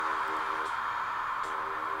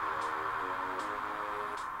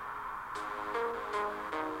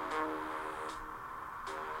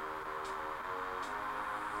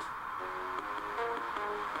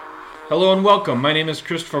Hello and welcome. My name is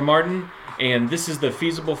Christopher Martin, and this is the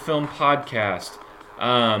Feasible Film Podcast.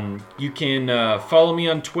 You can follow me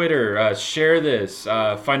on Twitter, share this,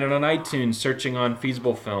 find it on iTunes, searching on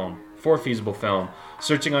Feasible Film, for Feasible Film,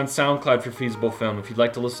 searching on SoundCloud for Feasible Film if you'd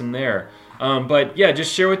like to listen there. But yeah,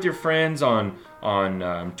 just share with your friends on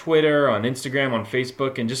Twitter, on Instagram, on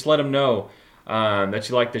Facebook, and just let them know that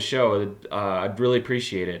you like the show. I'd really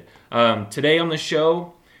appreciate it. Today on the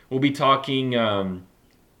show, we'll be talking...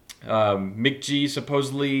 McG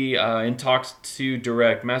supposedly in talks to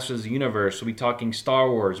direct Masters of the Universe. We'll be talking Star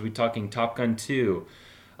Wars. We'll be talking Top Gun 2.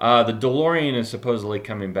 The DeLorean is supposedly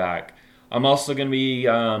coming back. I'm also going to be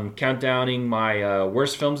countdowning my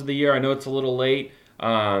worst films of the year. I know it's a little late,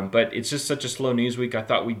 but it's just such a slow news week. I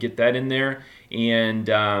thought we'd get that in there. And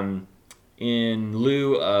in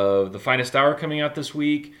lieu of the Finest Hour coming out this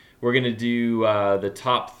week, we're going to do the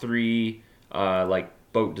top three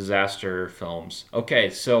boat disaster films. Okay,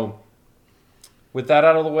 so with that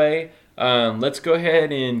out of the way, let's go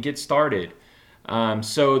ahead and get started.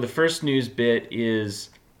 So the first news bit is,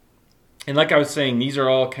 and like I was saying, these are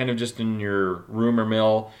all kind of just in your rumor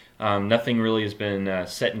mill. Nothing really has been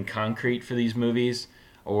set in concrete for these movies,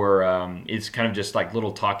 or it's kind of just like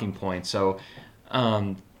little talking points. So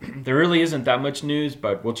there really isn't that much news,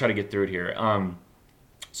 but we'll try to get through it here.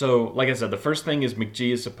 So like I said, the first thing is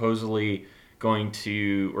McG is supposedly going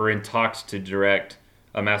to, or in talks to direct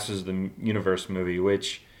a Masters of the Universe movie,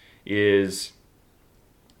 which is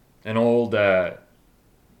an old 80s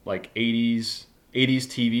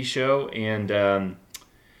TV show. And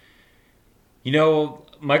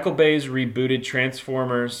Michael Bay's rebooted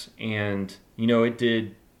Transformers, and it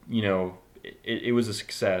did, it was a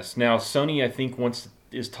success. Now Sony, I think,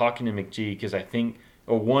 is talking to McG because I think,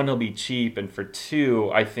 one, he'll be cheap, and for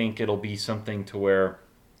two, I think it'll be something to where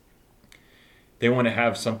they want to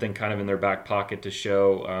have something kind of in their back pocket to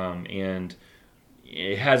show, and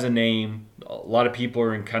it has a name. A lot of people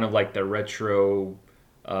are in kind of like the retro,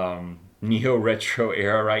 neo-retro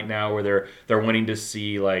era right now, where they're wanting to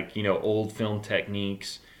see old film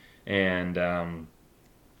techniques and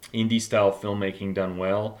indie style filmmaking done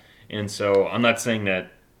well. And so I'm not saying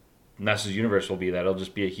that Masters of the Universe will be that. It'll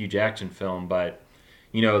just be a huge action film, but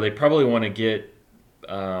they probably want to get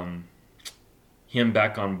him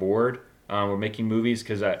back on board. We're making movies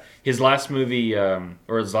because his last movie, or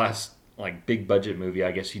his last big budget movie,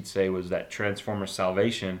 I guess you'd say, was that Transformers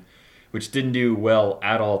Salvation, which didn't do well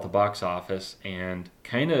at all at the box office. And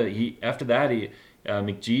after that,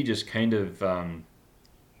 McG just kind of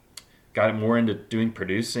got more into doing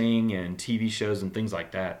producing and TV shows and things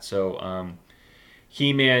like that. So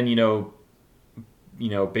He-Man,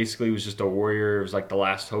 basically was just a warrior. It was like the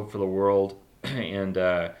last hope for the world, and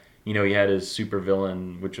he had his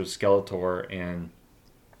supervillain, which was Skeletor, and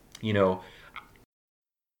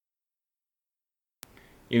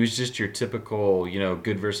it was just your typical,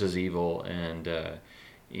 good versus evil, and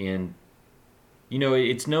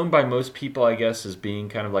it's known by most people, I guess, as being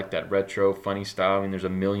kind of like that retro, funny style. I mean, there's a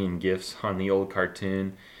million gifs on the old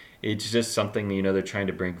cartoon. It's just something they're trying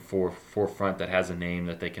to bring forefront that has a name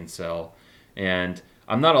that they can sell, and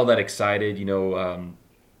I'm not all that excited,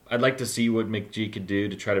 I'd like to see what McG could do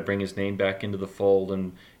to try to bring his name back into the fold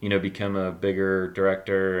and, become a bigger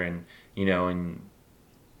director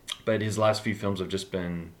but his last few films have just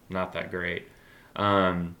been not that great.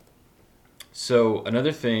 So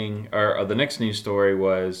another thing, or the next news story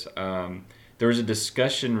was, there was a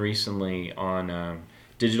discussion recently on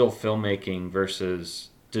digital filmmaking versus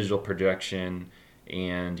digital projection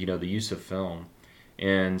and, the use of film.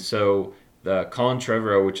 And so Colin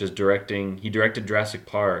Trevorrow, which is he directed Jurassic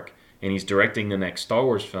Park, and he's directing the next Star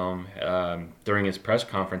Wars film, during his press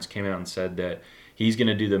conference came out and said that he's going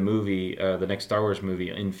to do the next Star Wars movie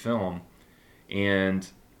in film, and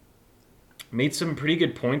made some pretty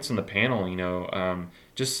good points on the panel,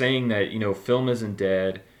 just saying that, film isn't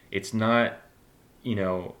dead. It's not, they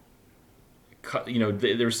were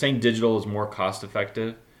saying digital is more cost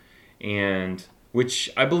effective, and which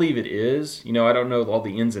I believe it is. I don't know all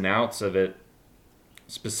the ins and outs of it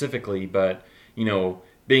specifically, but,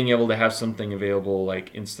 being able to have something available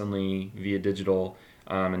instantly via digital,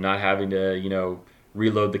 and not having to,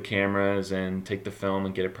 reload the cameras and take the film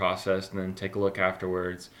and get it processed and then take a look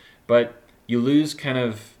afterwards. But you lose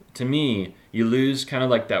that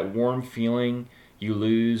warm feeling. You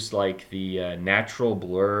lose the natural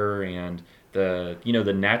blur and the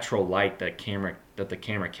natural light that the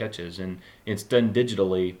camera catches, and it's done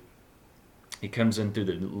digitally. It comes in through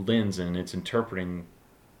the lens and it's interpreting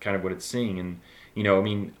kind of what it's seeing, and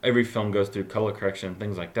every film goes through color correction and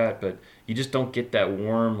things like that, but you just don't get that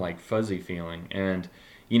warm fuzzy feeling. And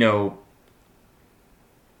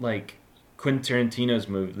Quentin Tarantino's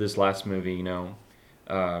movie, this last movie,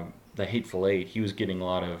 The Hateful Eight, he was getting a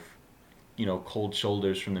lot of cold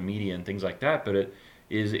shoulders from the media and things like that. But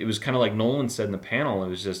it was kind of like Nolan said in the panel. It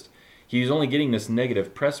was just he was only getting this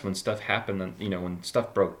negative press when stuff happened, when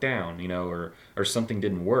stuff broke down, or something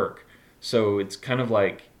didn't work. So it's kind of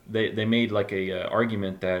like they made like a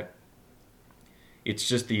argument that it's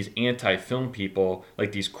just these anti-film people,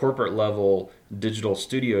 like these corporate level digital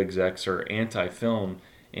studio execs are anti-film,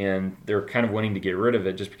 and they're kind of wanting to get rid of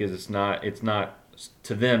it just because it's not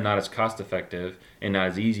to them not as cost effective and not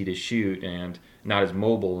as easy to shoot and not as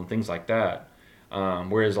mobile and things like that.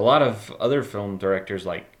 Whereas a lot of other film directors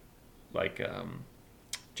like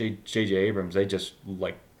J.J. Abrams, they just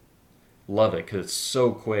like love it because it's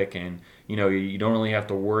so quick, and you don't really have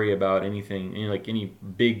to worry about anything, like any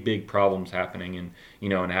big problems happening, and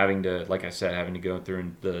having to, like I said, having to go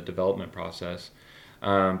through the development process.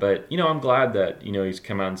 But I'm glad that he's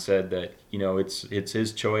come out and said that it's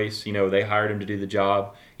his choice. They hired him to do the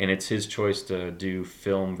job, and it's his choice to do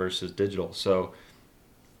film versus digital. So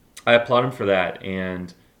I applaud him for that,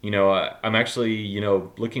 and I'm actually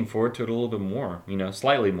looking forward to it a little bit more,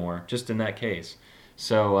 slightly more, just in that case.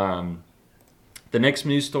 So the next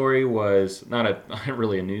news story was not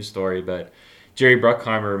really a news story, but Jerry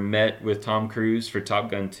Bruckheimer met with Tom Cruise for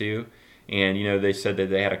Top Gun 2, and they said that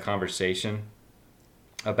they had a conversation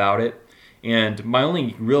about it. And my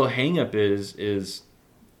only real hang-up is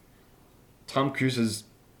Tom Cruise has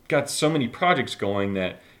got so many projects going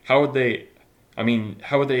that how would they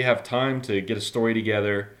have time to get a story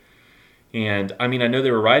together? And I know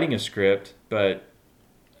they were writing a script, but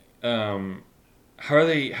how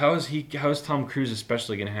is Tom Cruise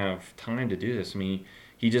especially going to have time to do this?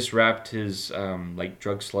 He just wrapped his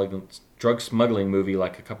drug smuggling movie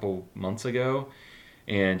like a couple months ago,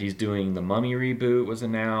 and he's doing the Mummy reboot was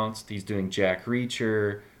announced. He's doing Jack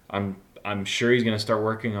Reacher. I'm sure he's going to start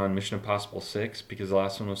working on Mission Impossible 6 because the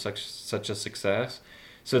last one was such a success.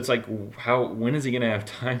 So it's like, when is he going to have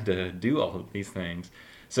time to do all of these things?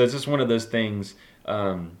 So it's just one of those things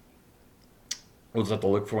we'll just have to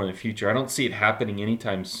look for in the future. I don't see it happening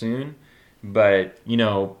anytime soon, but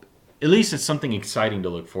at least it's something exciting to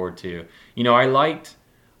look forward to.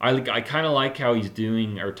 I kind of like how he's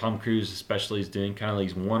doing, or Tom Cruise especially is doing kind of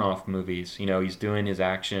these one-off movies. He's doing his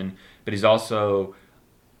action, but he's also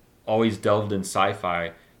always delved in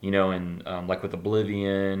sci-fi. And like with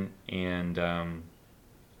Oblivion and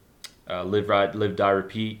Live Die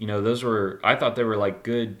Repeat. I thought they were like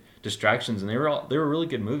good distractions, and they were really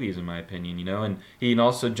good movies in my opinion. And he can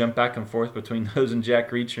also jump back and forth between those and Jack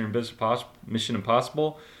Reacher and Mission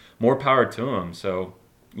Impossible. More power to him. So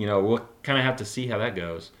we'll kind of have to see how that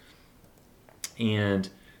goes. And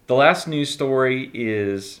the last news story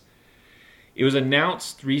is it was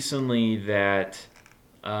announced recently that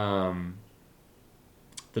the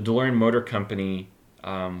DeLorean Motor Company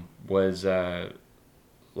was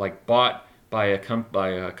bought by a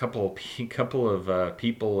couple of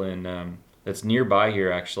people in that's nearby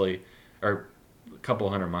here actually, or a couple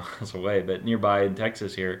hundred miles away, but nearby in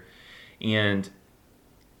Texas here, and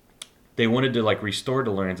they wanted to restore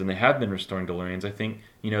DeLoreans, and they have been restoring DeLoreans. I think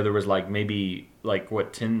there was maybe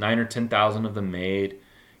 9 or 10,000 of them made.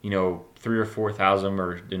 3 or 4,000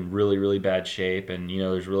 are in really really bad shape, and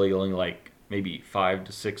there's really only maybe 5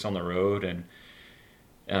 to 6 on the road, and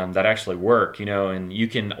that actually work, and you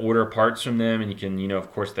can order parts from them, and you can,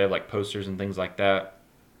 of course, they have posters and things like that.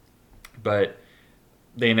 But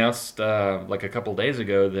they announced a couple days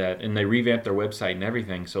ago and they revamped their website and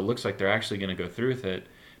everything, so it looks like they're actually going to go through with it.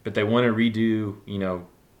 But they want to redo,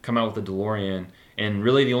 come out with the DeLorean, and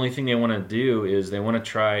really the only thing they want to do is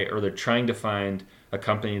they're trying to find a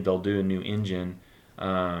company that'll do a new engine,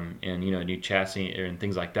 and a new chassis and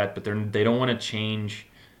things like that. But they don't want to change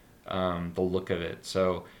the look of it.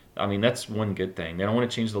 So that's one good thing. They don't want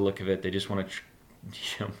to change the look of it. They just want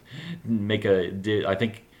to make I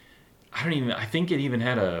think it even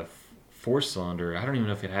had a 4-cylinder. I don't even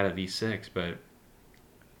know if it had a V6, but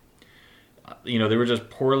they were just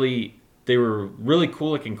they were really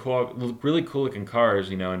cool looking cars,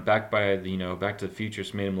 and backed by Back to the Future,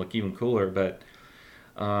 so made them look even cooler. But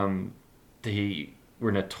they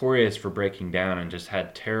were notorious for breaking down and just had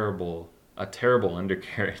a terrible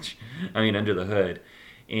undercarriage, under the hood.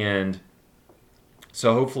 And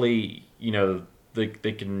so hopefully, they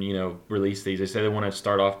can, release these. They say they want to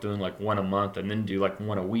start off doing one a month and then do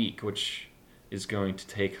one a week, which is going to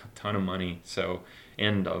take a ton of money. So,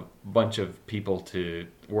 and a bunch of people to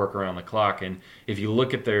work around the clock. And if you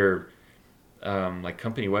look at their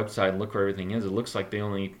company website and look where everything is, it looks like they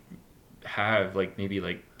only have like maybe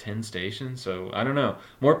like 10 stations. So I don't know.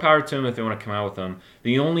 More power to them if they want to come out with them.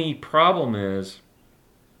 The only problem is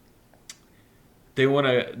they want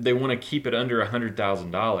to keep it under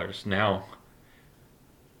 $100,000. Now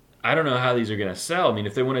I don't know how these are going to sell. I mean,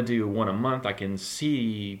 if they want to do one a month, I can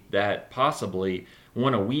see that possibly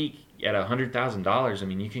one a week at $100,000. I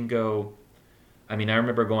mean, you can go. I mean, I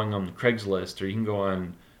remember going on Craigslist, or you can go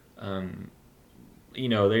on. Um,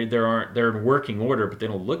 they're in working order, but they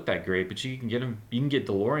don't look that great. But you can get them. You can get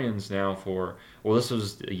DeLoreans now for. Well, this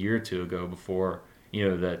was a year or two ago before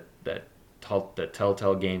that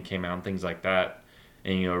Telltale game came out and things like that,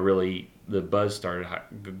 and really the buzz started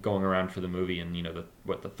going around for the movie, and the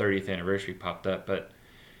 30th anniversary popped up, but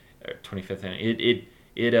 25th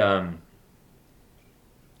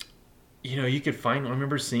you could find. I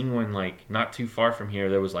remember seeing one like not too far from here.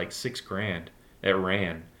 There was like $6,000 that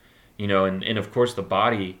ran, and of course the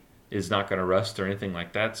body is not going to rust or anything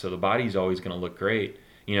like that, so the body's always going to look great.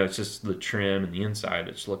 It's just the trim and the inside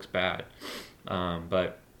that just looks bad.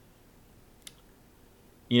 But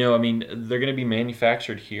I mean, they're going to be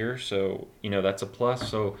manufactured here, so that's a plus.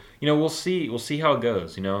 So we'll see. We'll see how it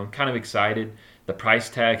goes. I'm kind of excited. The price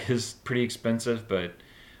tag is pretty expensive, but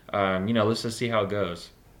let's just see how it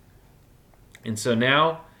goes. And so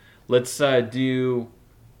now let's do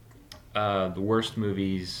the worst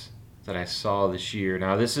movies that I saw this year.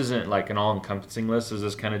 Now this isn't like an all-encompassing list. This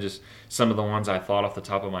is kind of just some of the ones I thought off the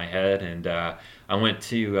top of my head, and I went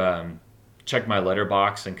to check my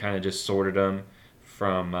letterbox and kind of just sorted them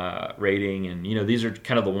from rating, and these are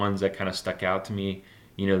kind of the ones that kind of stuck out to me,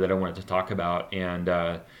 that I wanted to talk about, and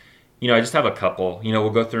I just have a couple. We'll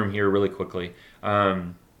go through them here really quickly.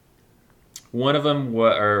 One of them,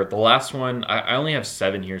 or the last one, I only have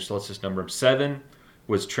 7 here, so let's just number them. 7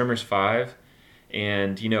 was Tremors 5,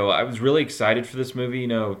 and I was really excited for this movie.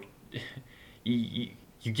 You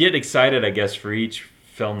get excited, I guess, for each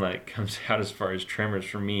film that comes out as far as Tremors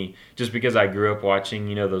for me, just because I grew up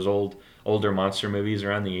watching those older monster movies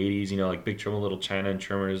around the 80s, like Big Trouble in Little China and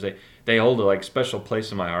Tremors. They hold a like special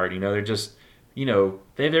place in my heart. They're just they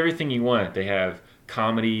have everything you want. They have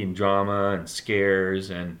comedy and drama and scares,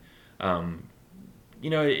 and and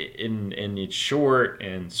it's short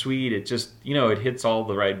and sweet. It just it hits all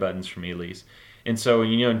the right buttons for me, at least. And so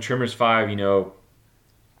in Tremors 5,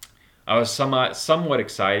 I was somewhat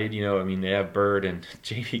excited. I mean, they have Bird and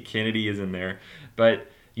J.B. Kennedy is in there, but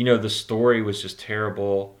the story was just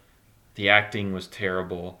terrible. The acting was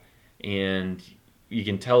terrible, and you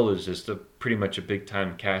can tell it was just pretty much a big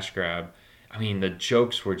time cash grab. I mean, the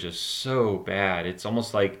jokes were just so bad. It's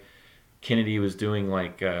almost like Kennedy was doing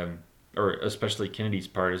like, or especially Kennedy's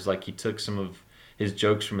part is like he took some of his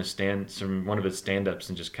jokes from one of his stand-ups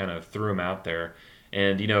and just kind of threw them out there.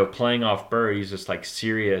 And playing off Burr, he's just like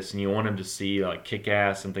serious, and you want him to see like kick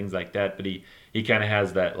ass and things like that. But he kind of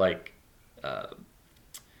has that like.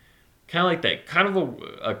 Kind of like that, kind of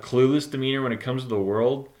a clueless demeanor when it comes to the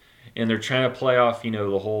world, and they're trying to play off,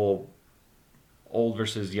 the whole old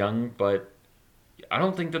versus young, but I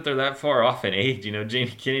don't think that they're that far off in age.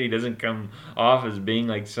 Jamie Kennedy doesn't come off as being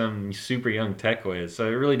like some super young tech whiz, so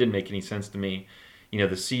it really didn't make any sense to me. The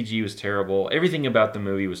CG was terrible. Everything about the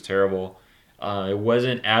movie was terrible. It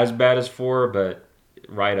wasn't as bad as 4, but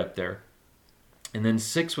right up there. And then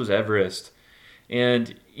 6 was Everest,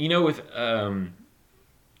 and with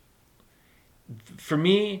for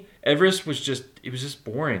me, Everest was just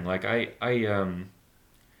boring. Like I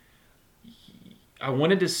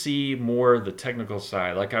wanted to see more of the technical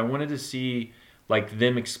side. Like I wanted to see like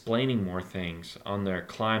them explaining more things on their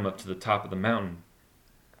climb up to the top of the mountain.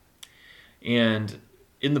 And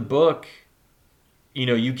in the book,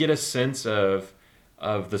 you get a sense of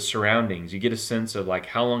the surroundings. You get a sense of like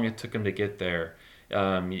how long it took them to get there.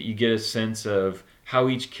 You get a sense of how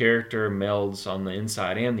each character melds on the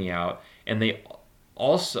inside and the out, and they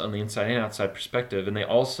also on the inside and outside perspective, and they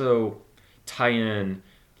also tie in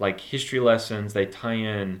like history lessons. They tie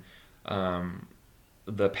in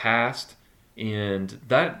the past, and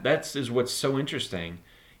that's is what's so interesting.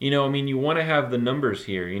 I mean, you want to have the numbers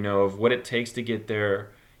here, of what it takes to get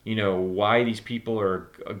there, why these people are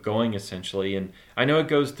going essentially. And I know it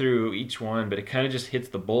goes through each one, but it kind of just hits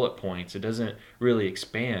the bullet points. It doesn't really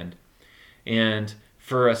expand. And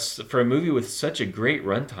for a movie with such a great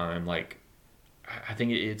runtime, like I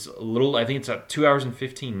think it's at 2 hours and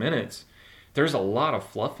 15 minutes. There's a lot of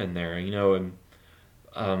fluff in there, and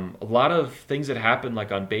a lot of things that happen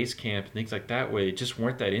like on base camp and things like that way just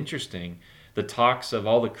weren't that interesting. The talks of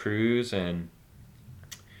all the crews, and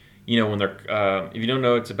when they're if you don't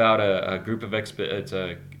know, it's about a group of it's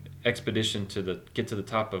a expedition to get to the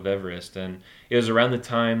top of Everest, and it was around the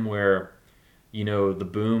time where the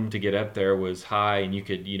boom to get up there was high, and you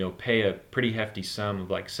could pay a pretty hefty sum of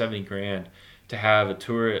like 70 grand to have a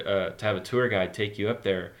tour guide take you up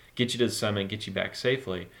there, get you to the summit, get you back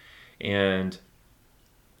safely. And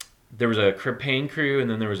there was a campaign crew, and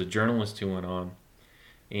then there was a journalist who went on.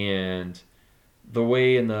 And the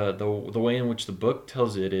way in which the book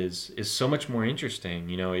tells it is so much more interesting.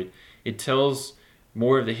 It tells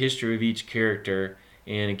more of the history of each character,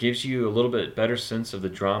 and it gives you a little bit better sense of the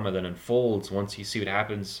drama that unfolds once you see what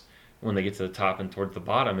happens when they get to the top and towards the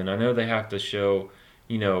bottom. And I know they have to show,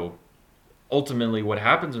 you know, ultimately what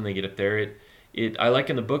happens when they get up there. It I like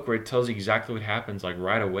in the book where it tells you exactly what happens like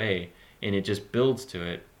right away, and it just builds to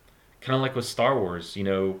it. Kind of like with Star Wars,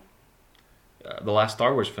 the last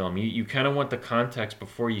Star Wars film. You kind of want the context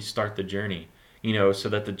before you start the journey, so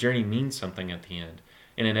that the journey means something at the end.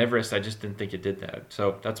 And in Everest, I just didn't think it did that.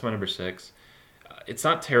 So that's my number six. It's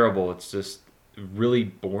not terrible. It's just really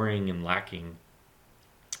boring and lacking.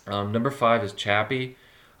 Number five is Chappie.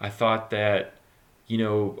 I thought that, you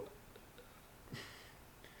know,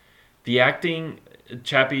 the acting.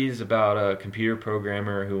 Chappie is about a computer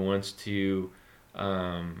programmer who wants to,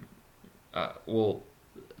 um, well,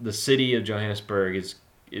 the city of Johannesburg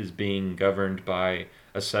is being governed by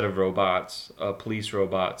a set of robots, police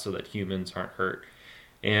robots, so that humans aren't hurt.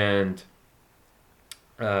 And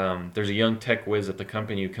there's a young tech whiz at the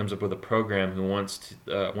company who comes up with a program who wants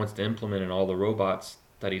to implement in all the robots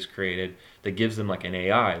that he's created that gives them like an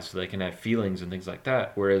AI, so they can have feelings and things like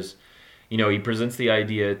that. Whereas, he presents the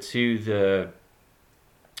idea to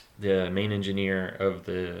the main engineer of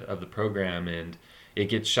the program, and it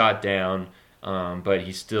gets shot down. But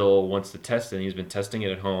he still wants to test it. And he's been testing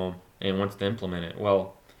it at home and wants to implement it.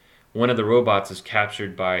 Well, one of the robots is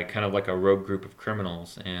captured by kind of like a rogue group of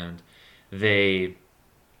criminals, and they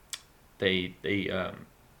they they um,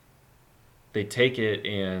 they take it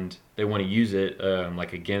and they want to use it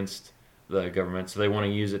like against the government. So they want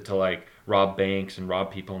to use it to like rob banks and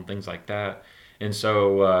rob people and things like that. And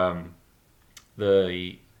so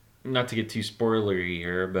the not to get too spoilery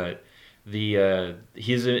here, but the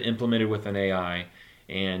he's implemented with an AI,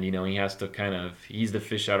 and he has to he's the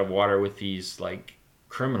fish out of water with these like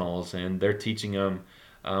criminals, and they're teaching him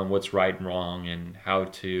what's right and wrong and how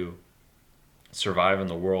to survive in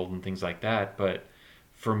the world and things like that. But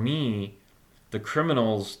for me, the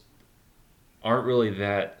criminals aren't really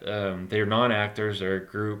that. They're non-actors. They're a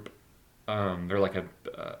group. They're like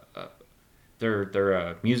they're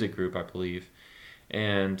a music group, I believe,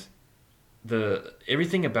 and the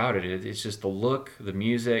everything about it's just the look, the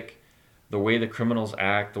music, the way the criminals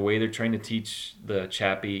act, the way they're trying to teach the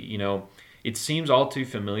Chappie. It seems all too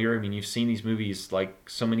familiar. I mean, you've seen these movies like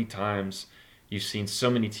so many times. You've seen so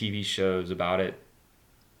many TV shows about it,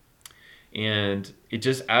 and it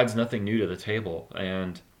just adds nothing new to the table.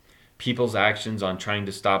 And people's actions on trying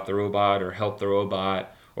to stop the robot or help the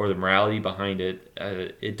robot or the morality behind it,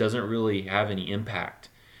 it doesn't really have any impact.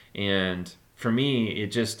 And for me,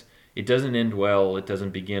 it doesn't end well. It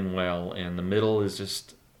doesn't begin well, and the middle is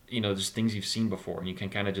just things you've seen before, and you can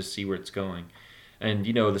kind of just see where it's going. And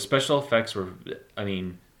the special effects were, I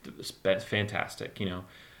mean, fantastic.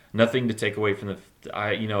 Nothing to take away from it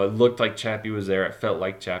looked like Chappie was there. It felt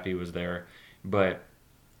like Chappie was there, but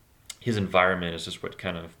his environment is just what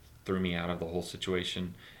kind of threw me out of the whole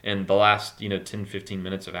situation. And the last 10-15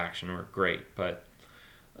 minutes of action were great, but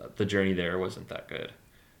the journey there wasn't that good.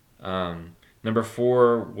 Number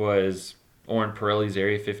four was Oren Pirelli's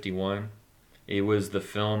Area 51. It was the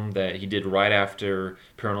film that he did right after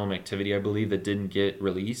Paranormal Activity, I believe, that didn't get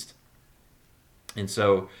released. And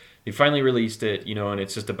so they finally released it, and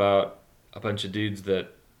it's just about a bunch of dudes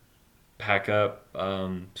that pack up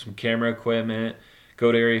some camera equipment,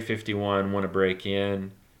 go to Area 51, want to break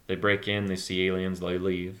in. They break in, they see aliens, they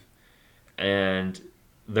leave. And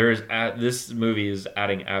this movie is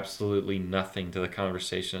adding absolutely nothing to the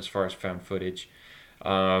conversation as far as found footage.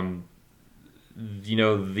 Um,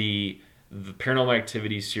 the Paranormal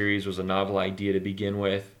Activity series was a novel idea to begin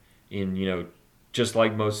with, just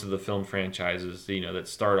like most of the film franchises, that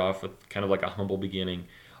start off with kind of like a humble beginning,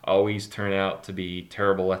 always turn out to be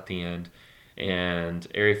terrible at the end. And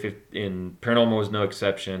in Paranormal was no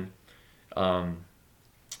exception. Um,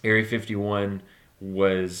 Area 51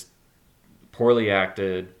 was poorly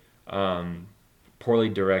acted, poorly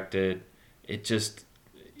directed. It just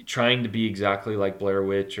trying to be exactly like Blair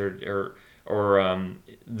Witch or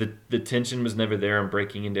the tension was never there in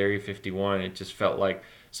breaking into Area 51. It just felt like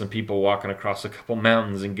some people walking across a couple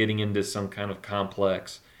mountains and getting into some kind of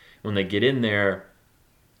complex. When they get in there,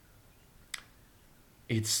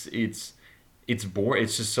 it's boring.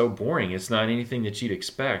 It's just so boring. It's not anything that you'd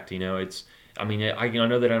expect. I mean, I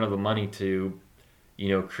know they don't have the money to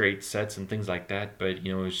create sets and things like that. But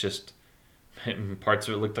it was just parts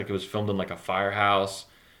of it looked like it was filmed in like a firehouse.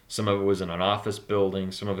 Some of it was in an office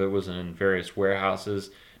building. Some of it was in various warehouses.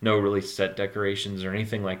 No really set decorations or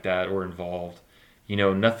anything like that were involved.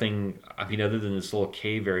 Nothing. I mean, other than this little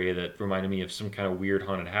cave area that reminded me of some kind of weird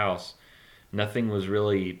haunted house, nothing was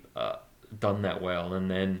really done that well. And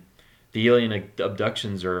then the alien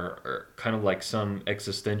abductions are kind of like some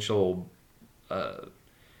existential, uh,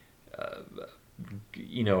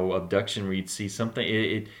 abduction where you'd see something.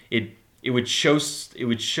 It would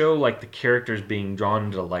show like the characters being drawn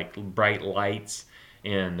into like bright lights,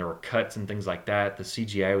 and there were cuts and things like that. The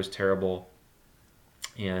CGI was terrible,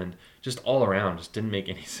 and just all around just didn't make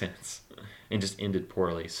any sense, and just ended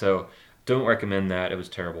poorly. So don't recommend that. It was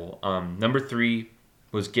terrible. Number 3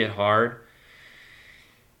 was Get Hard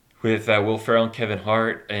with Will Ferrell and Kevin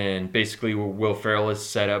Hart, and basically Will Ferrell is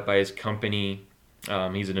set up by his company.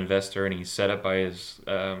 He's an investor, and he's set up by his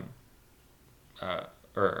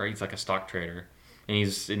or he's like a stock trader, and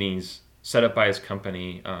he's set up by his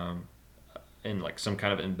company in like some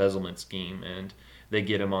kind of embezzlement scheme, and they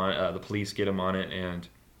get him on. The police get him on it, and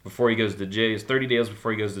before he goes to jail, it's 30 days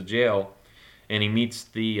before he goes to jail, and he meets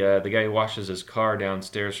the guy who washes his car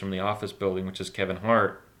downstairs from the office building, which is Kevin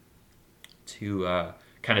Hart, to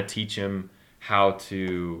kind of teach him how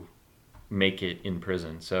to make it in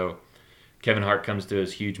prison. So Kevin Hart comes to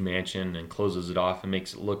his huge mansion and closes it off and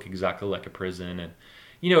makes it look exactly like a prison. And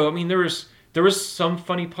I mean, there was some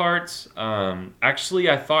funny parts. Actually,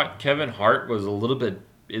 I thought Kevin Hart was a little bit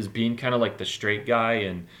is being kind of like the straight guy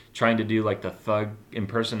and trying to do like the thug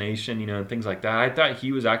impersonation, and things like that. I thought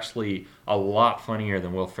he was actually a lot funnier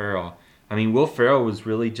than Will Ferrell. I mean, Will Ferrell was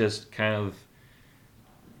really just kind of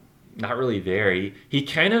not really there. He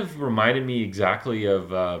kind of reminded me exactly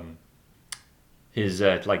of his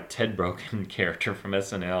like Ted Broken character from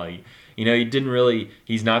SNL. He didn't really.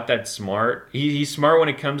 He's not that smart. He's smart when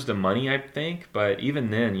it comes to money, I think. But even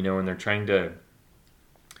then, when they're trying to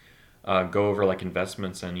go over like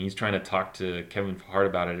investments, and he's trying to talk to Kevin Hart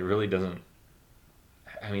about it, it really doesn't.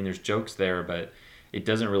 I mean, there's jokes there, but it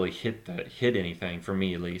doesn't really hit anything for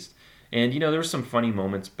me, at least. And there were some funny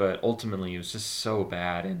moments, but ultimately it was just so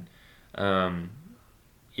bad. And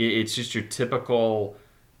it's just your typical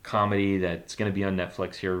comedy that's going to be on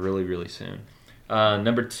Netflix here really, really soon.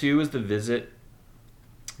 Number 2 is The Visit,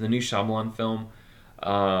 the new Shyamalan film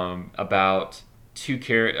about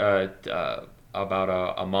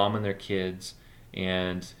about a mom and their kids,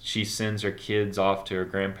 and she sends her kids off to her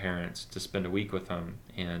grandparents to spend a week with them,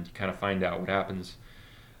 and you kind of find out what happens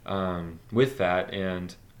with that.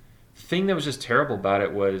 And the thing that was just terrible about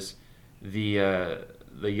it was the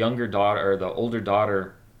younger daughter, or the older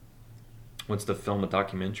daughter, wants to film a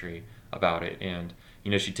documentary about it, and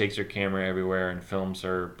she takes her camera everywhere and films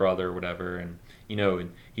her brother or whatever, and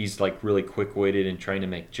and he's like really quick-witted and trying to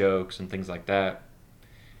make jokes and things like that.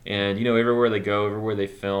 And everywhere they go, everywhere they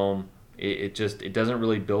film, it doesn't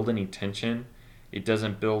really build any tension. It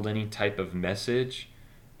doesn't build any type of message.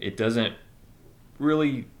 It doesn't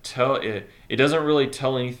really tell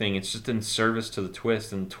anything. It's just in service to the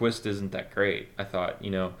twist, and the twist isn't that great. I thought,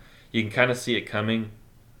 you can kind of see it coming,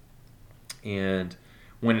 and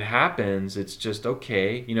when it happens, it's just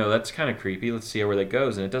okay. That's kind of creepy. Let's see where that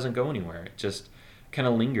goes, and it doesn't go anywhere. It just kind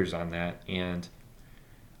of lingers on that, and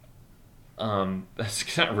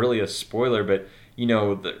that's not really a spoiler, but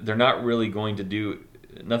they're not really going to do.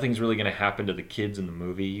 Nothing's really going to happen to the kids in the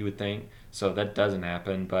movie, you would think. So that doesn't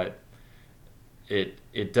happen, but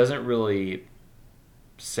it doesn't really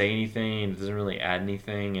say anything. It doesn't really add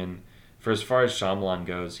anything, and for as far as Shyamalan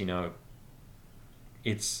goes,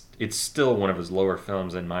 it's still one of his lower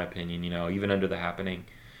films in my opinion. Even Under the Happening,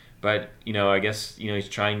 but I guess he's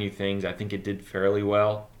trying new things. I think it did fairly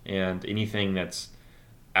well, and anything that's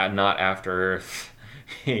not After Earth,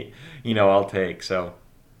 I'll take. So,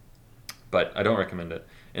 but I don't recommend it.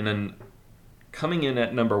 And then coming in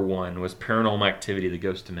at number 1 was Paranormal Activity: The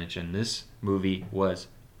Ghost Dimension. This movie was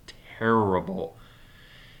terrible.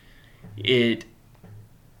 It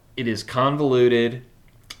is convoluted.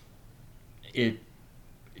 It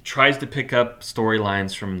tries to pick up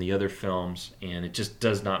storylines from the other films, and it just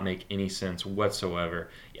does not make any sense whatsoever.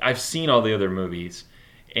 I've seen all the other movies,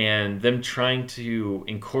 and them trying to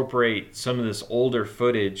incorporate some of this older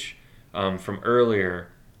footage from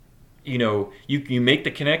earlier, you make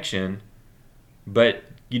the connection, but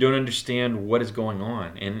you don't understand what is going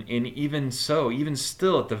on. And even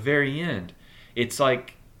still at the very end, it's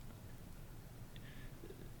like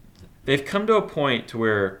they've come to a point to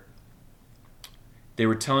where they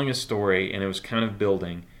were telling a story, and it was kind of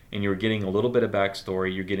building, and you were getting a little bit of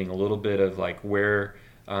backstory. You're getting a little bit of like where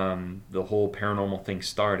the whole paranormal thing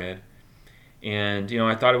started. And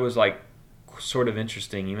I thought it was like sort of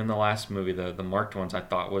interesting. Even the last movie, the marked ones, I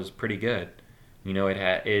thought was pretty good.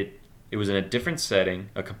 It was in a different setting,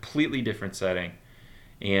 a completely different setting,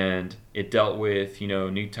 and it dealt with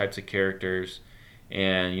new types of characters,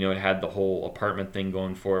 and it had the whole apartment thing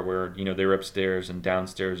going for it, where they were upstairs and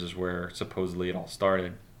downstairs is where supposedly it all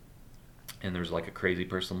started, and there's like a crazy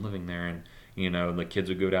person living there, and the kids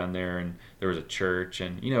would go down there, and there was a church,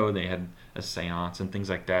 and they had a seance and things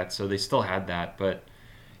like that. So they still had that, but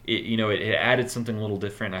it added something a little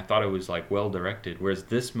different. I thought it was like well directed. Whereas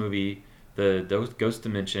this movie, the Ghost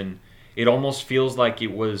Dimension, it almost feels like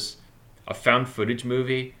it was a found footage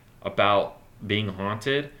movie about being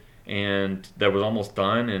haunted, and that was almost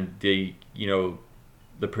done. And the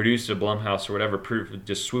producer Blumhouse or whatever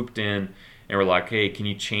just swooped in and were like, "Hey, can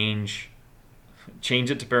you change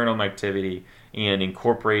it to Paranormal Activity and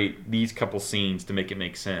incorporate these couple scenes to make it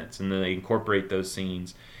make sense?" And then they incorporate those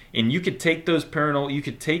scenes. And you could take you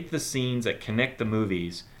could take the scenes that connect the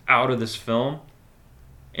movies out of this film,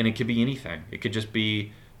 and it could be anything. It could just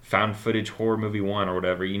be found footage horror movie 1 or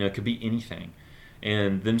whatever. It could be anything.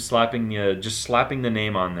 And them slapping the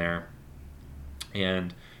name on there,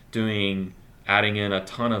 and adding in a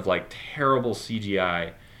ton of like terrible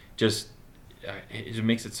CGI, just it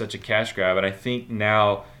makes it such a cash grab. And I think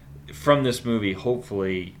now from this movie,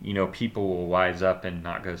 hopefully, people will wise up and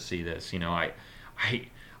not go see this.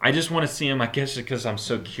 I just want to see him, I guess, because I'm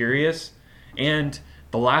so curious. And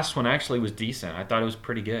the last one actually was decent. I thought it was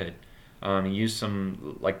pretty good. He used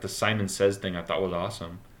some, like the Simon Says thing I thought was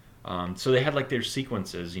awesome. So they had like their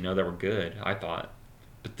sequences, that were good, I thought.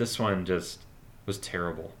 But this one just was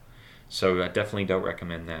terrible. So I definitely don't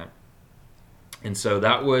recommend that. And so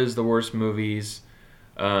that was the worst movies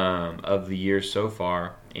of the year so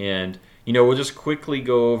far. And, we'll just quickly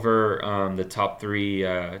go over the top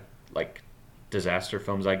 3 like disaster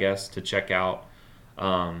films, I guess, to check out.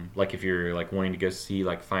 Like if you're like wanting to go see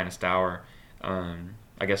like Finest Hour.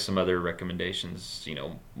 I guess some other recommendations.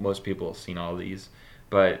 Most people have seen all of these.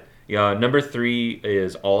 But number 3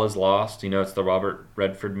 is All Is Lost. It's the Robert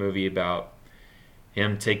Redford movie about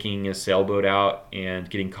him taking a sailboat out and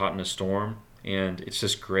getting caught in a storm. And it's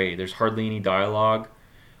just great. There's hardly any dialogue.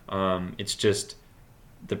 It's just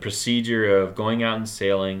the procedure of going out and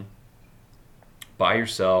sailing by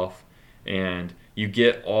yourself, and you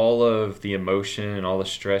get all of the emotion and all the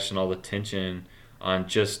stress and all the tension on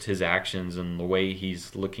just his actions and the way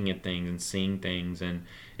he's looking at things and seeing things. And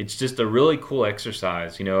it's just a really cool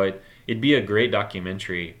exercise. It'd be a great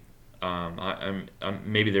documentary.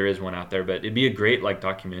 Maybe there is one out there, but it'd be a great like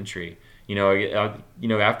documentary.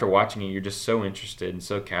 After watching it, you're just so interested and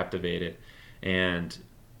so captivated, and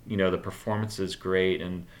the performance is great,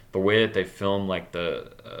 and the way that they film like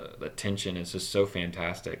the tension is just so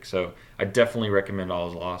fantastic. So I definitely recommend All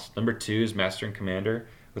Is Lost. Number 2 is Master and Commander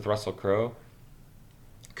with Russell Crowe.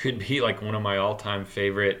 Could be like one of my all-time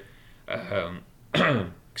favorite,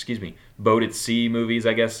 boat at sea movies,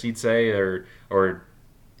 I guess you'd say, or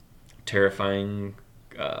terrifying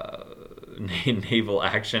naval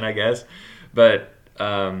action, I guess. But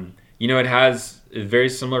it has very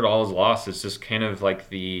similar to All Is Lost. It's just kind of like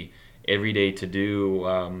the everyday to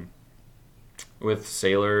do with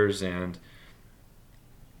sailors, and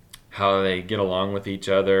how they get along with each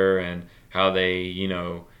other, and how they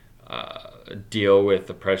deal with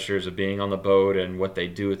the pressures of being on the boat, and what they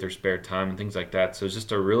do with their spare time and things like that. So it's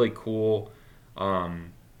just a really cool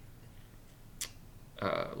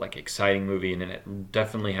like exciting movie, and it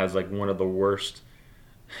definitely has like one of the worst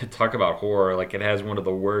talk about horror, like it has one of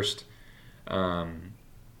the worst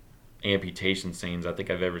amputation scenes I think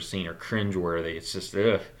I've ever seen, or cringeworthy. It's just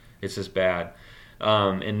it's just bad.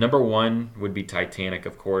 And number 1 would be Titanic,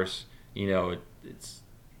 of course. It's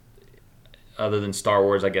other than Star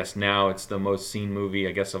Wars, I guess now it's the most seen movie,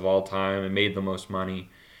 I guess, of all time. It made the most money,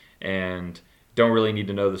 and don't really need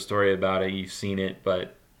to know the story about it. You've seen it,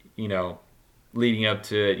 but leading up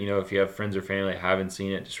to it, if you have friends or family that haven't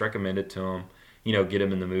seen it, just recommend it to them. Get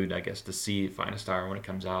them in the mood, I guess, to see Finest Hour when it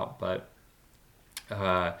comes out. But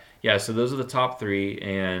yeah, so those are the top 3,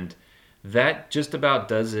 and that just about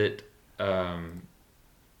does it for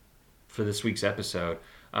this week's episode.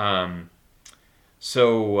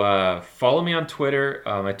 So follow me on Twitter.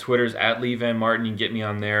 My Twitter's @LeeVanMartin. You can get me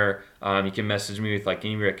on there. You can message me with like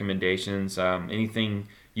any recommendations, anything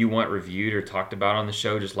you want reviewed or talked about on the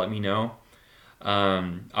show. Just let me know.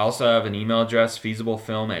 I also have an email address,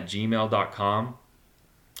 feasiblefilm@gmail.com.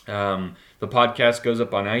 The podcast goes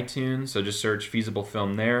up on iTunes, so just search Feasible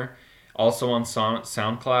Film there. Also on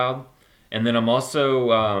SoundCloud. And then I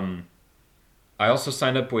also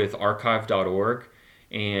signed up with archive.org,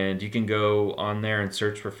 and you can go on there and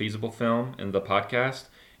search for Feasible Film in the podcast,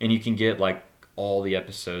 and you can get like all the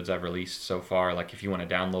episodes I've released so far. Like if you want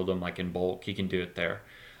to download them like in bulk, you can do it there.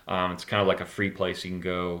 It's kind of like a free place you can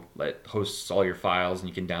go that hosts all your files and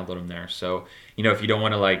you can download them there. So, if you don't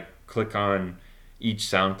want to like click on each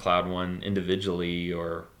SoundCloud one individually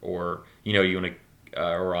or you want to,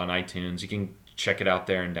 or on iTunes, you can check it out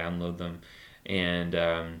there and download them.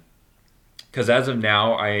 And, because as of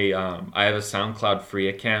now, I have a SoundCloud free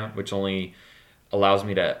account, which only allows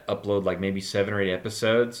me to upload like maybe 7 or 8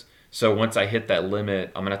 episodes. So once I hit that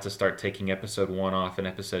limit, I'm gonna have to start taking episode 1 off and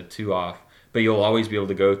episode 2 off. But you'll always be able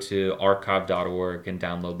to go to archive.org and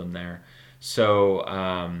download them there. So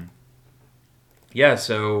yeah,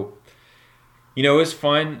 so it was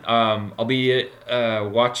fun. I'll be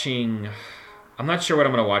watching. I'm not sure what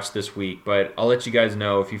I'm gonna watch this week, but I'll let you guys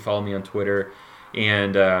know if you follow me on Twitter.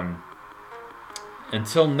 And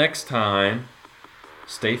until next time,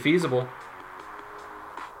 stay feasible.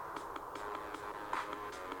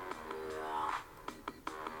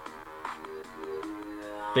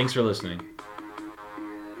 Thanks for listening.